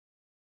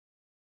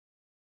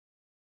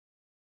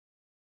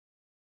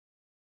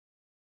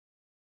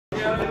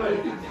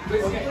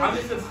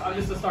I'm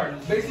just a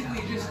start.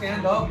 Basically, you just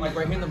stand up, like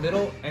right here in the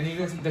middle, and you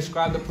just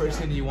describe the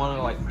person you want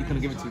to, like, you can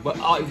give it to. But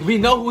we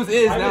know who it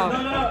is now.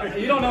 No.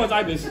 You don't know it's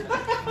Ibis.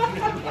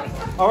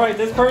 All right,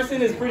 this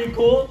person is pretty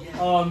cool.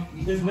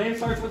 His name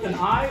starts with an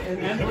I and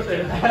ends with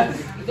an S.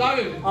 It's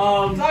Ibis.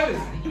 It's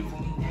Ibis.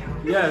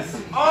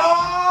 Yes.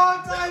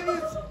 Oh, it's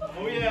Ibis.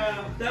 Oh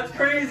yeah. That's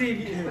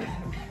crazy. There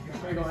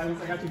you go,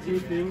 Ibis. I got you 2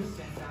 things.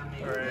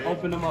 All right.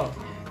 Open them up.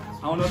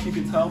 I don't know if you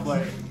can tell,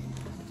 but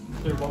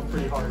they're both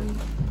pretty hard.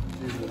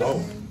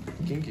 Oh.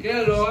 Kinky.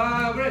 Que lo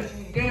abre,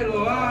 que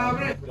lo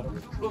abre.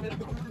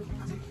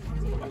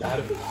 I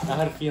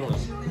had a feeling.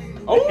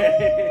 Oh!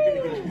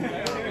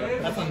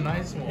 That's a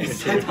nice one.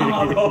 Just take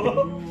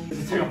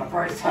off my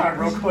first time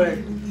real quick.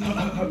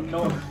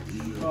 No.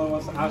 Oh,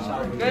 what's the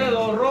outside? Que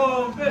lo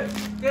rompe,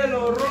 que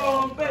lo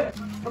rompe.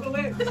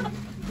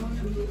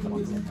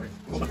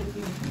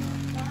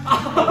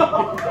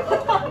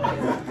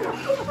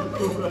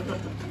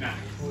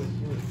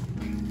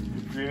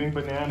 Dreaming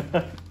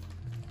banana.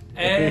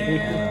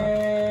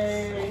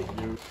 Hey.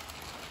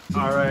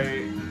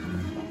 Alright.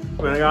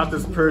 When I got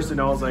this person,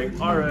 I was like,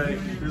 alright,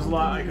 there's a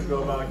lot I could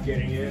go about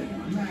getting it.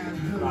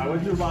 I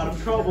went through a lot of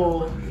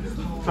trouble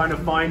trying to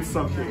find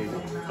something.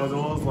 Because it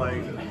was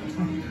like,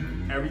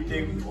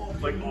 everything,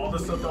 like all the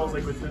stuff that was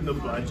like within the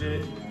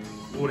budget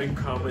wouldn't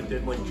come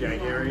within like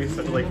January, so I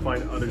had to like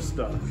find other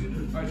stuff.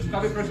 Alright, just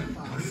copy person.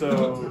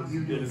 So,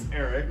 it is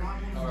Erik.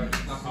 Alright,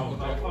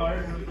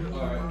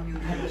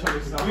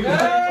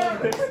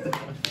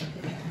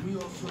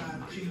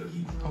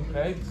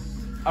 okay.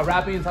 A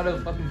wrapping inside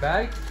of a fucking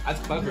bag? That's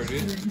clever,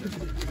 dude.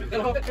 I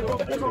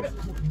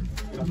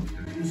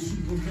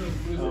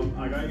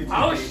got you 2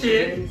 Oh,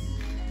 shit! things.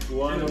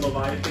 One, the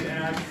Leviathan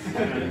axe,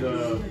 and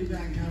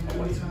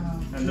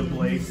the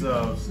blades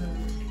of...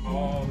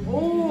 Oh!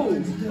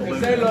 Que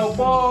se lo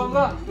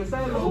ponga! Que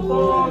se lo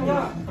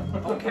ponga!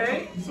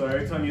 Okay. So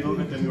every time you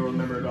look at them, you'll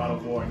remember God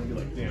of War, and you'll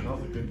be like, damn, that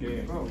was a good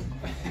game. Oh.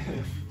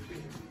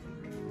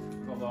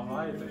 Bro.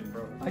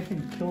 I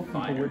can kill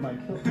people with my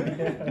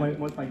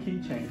with my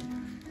keychain.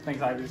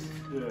 Thanks, Ibis.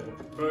 Yeah.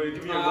 Bro,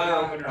 give me a letter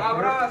opener.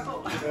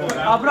 Abrazo!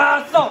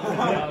 Abrazo!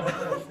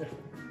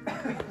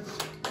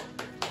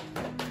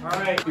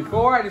 Alright,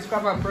 before I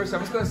describe my person,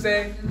 I'm just gonna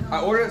say I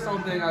ordered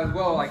something as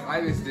well, like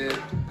Ibis did,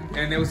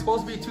 and it was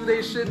supposed to be 2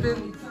 days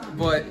shipping,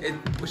 but it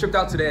was shipped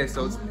out today,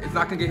 so it's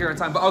not gonna get here in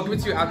time. But I'll give it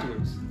to you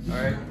afterwards.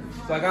 Alright?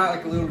 So I got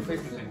like a little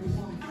replacement thing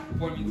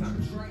for the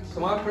meantime. So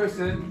my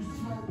person,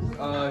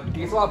 he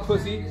gets a lot of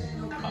pussy.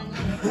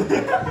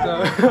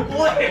 So,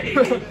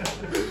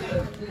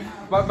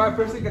 my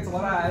person gets a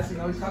lot of ass, you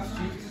know, he's got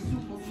cheeks.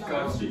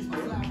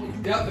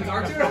 Yeah, the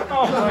dark too.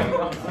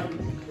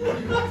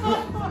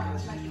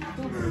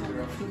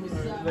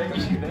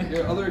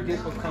 Your other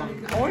gift will come.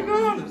 Oh my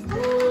god!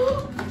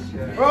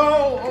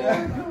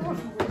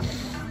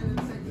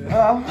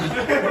 Yeah.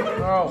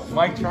 Oh,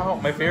 Mike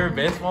Trout, my favorite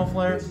baseball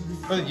player.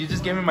 Oh, you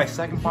just gave me my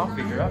second pop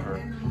figure ever.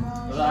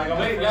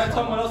 Wait, yeah,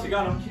 tell me what else you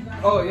got him.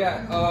 Oh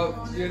yeah,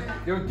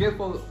 your gift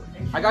will.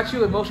 I got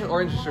you a motion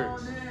orange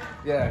shirt.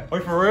 Yeah.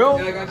 Wait, for real?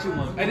 Yeah, I got you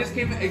one.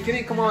 It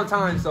didn't come on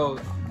time, so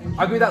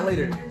I'll do that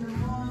later.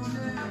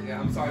 Yeah,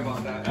 I'm sorry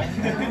about that.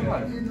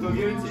 We'll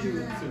give it to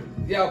you too.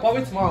 Yeah,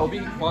 probably tomorrow.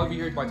 I'll be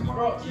here by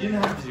tomorrow. Bro, you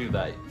didn't have to do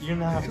that. You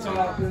didn't have It's to.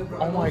 all good, bro.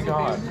 Oh my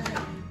god.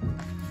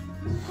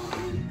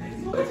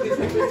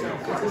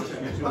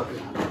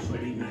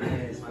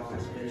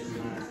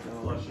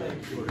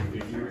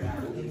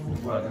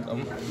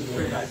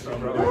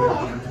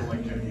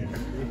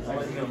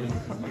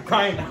 I'm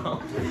crying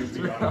now.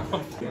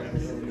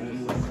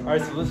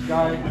 Alright, so this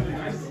guy,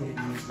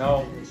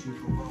 no, he's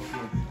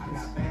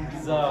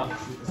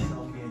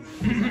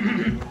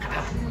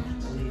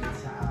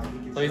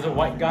so he's a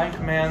white guy in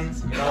command,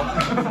 you know,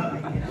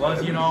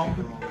 loves, you know,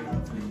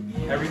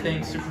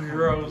 everything,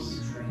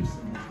 superheroes,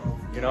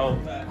 you know.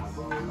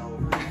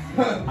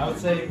 I would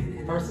say,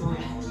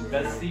 personally,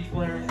 best C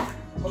player.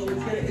 Oh,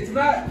 it's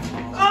not.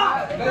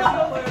 Ah! That's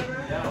not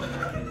player, Yeah.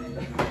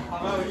 How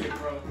about you,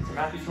 bro?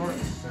 Matthew Jordan.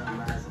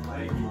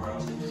 Thank you, bro.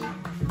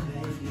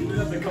 You didn't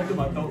have to come to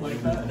my belt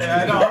like that. Yeah, I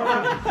know.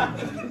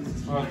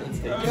 Alright, let's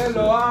take Que it.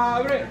 lo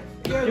abre.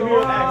 Que Give me lo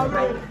your axe, abre.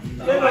 bro.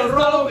 Que lo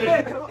rompe.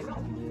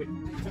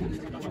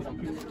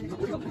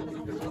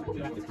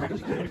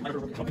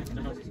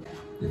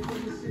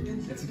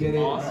 Let's get it.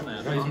 Awesome,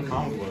 man. Amazing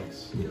comic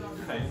books.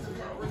 Thanks,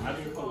 bro. How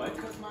do you collect?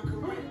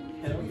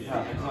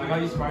 Yeah, I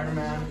got you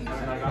Spider-Man, and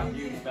I got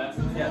you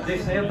Batman. Yeah, they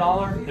say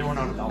 $1, they were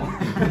not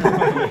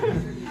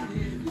 $1.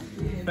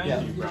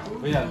 Thank you, bro.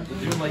 But yeah, the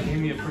dude like gave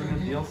me a pretty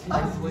good deal,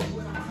 surprisingly.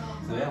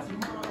 So yeah.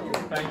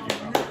 Thank you,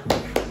 bro.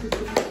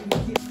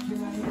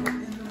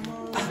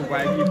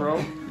 Swaggy, bro.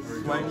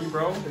 Swaggy,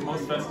 bro.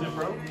 Most festive,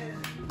 bro.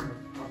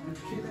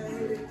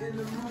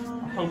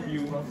 I hope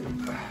you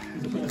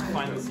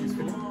find this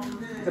useful.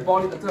 The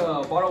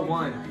bottle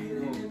 1.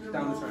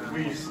 Down this round.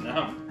 We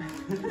snap.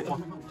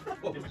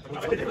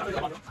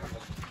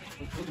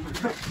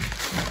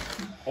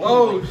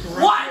 Oh,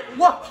 what?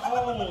 What?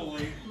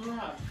 Holy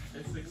crap.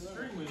 It's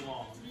extremely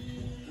long.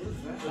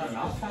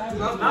 Mouse pad.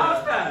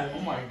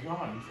 Oh my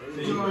god.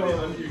 Then you put it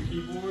under your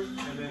keyboard,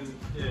 and then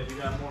yeah, you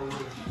got more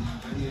room.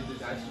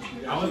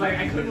 I was like,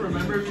 I couldn't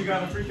remember if you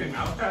got a freaking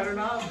mouse pad or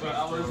not, but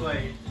I was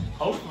like,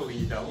 hopefully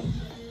you don't.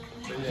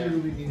 But yeah. You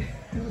really need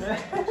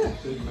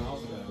big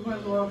mouse pad. You might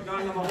as well have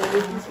gotten them a whole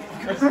business.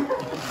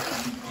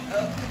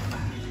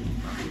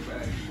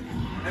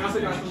 And also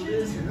got some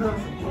this,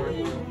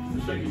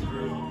 some shaky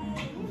screw.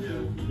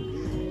 Yeah.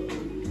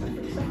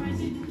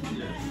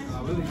 I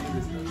really need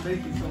this stuff. Thank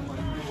you so much.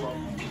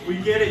 We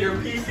get it, you're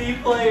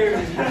PC players.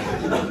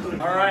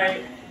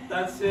 Alright,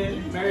 that's it.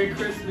 Merry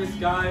Christmas,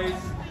 guys.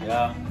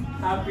 Yeah.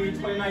 Happy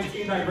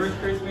 2019 diverse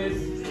Christmas.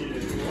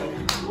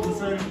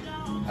 Listen,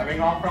 I've been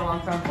gone for a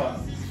long time, but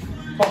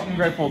fucking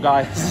grateful,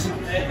 guys.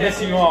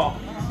 Miss you all.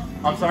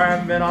 I'm sorry I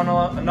haven't been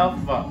on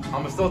enough, but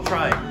I'm still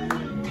trying.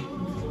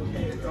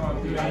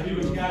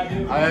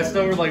 I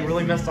still like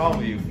really missed all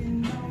of you.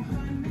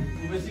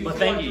 But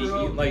thank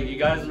you. You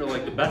guys are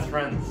like the best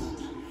friends.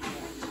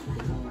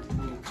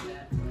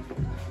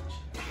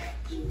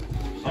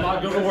 I'm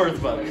not good with words,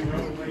 but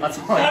that's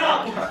all I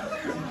got.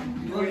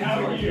 Roy,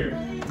 out of here.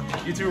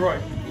 You too, Roy.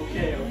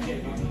 Okay.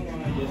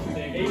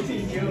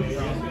 18 kills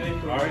yesterday.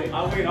 Alright,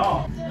 I'll wait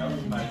off. That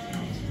was my team.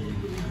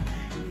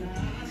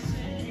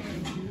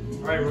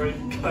 Alright, Roy,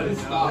 cut it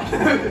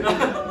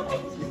out.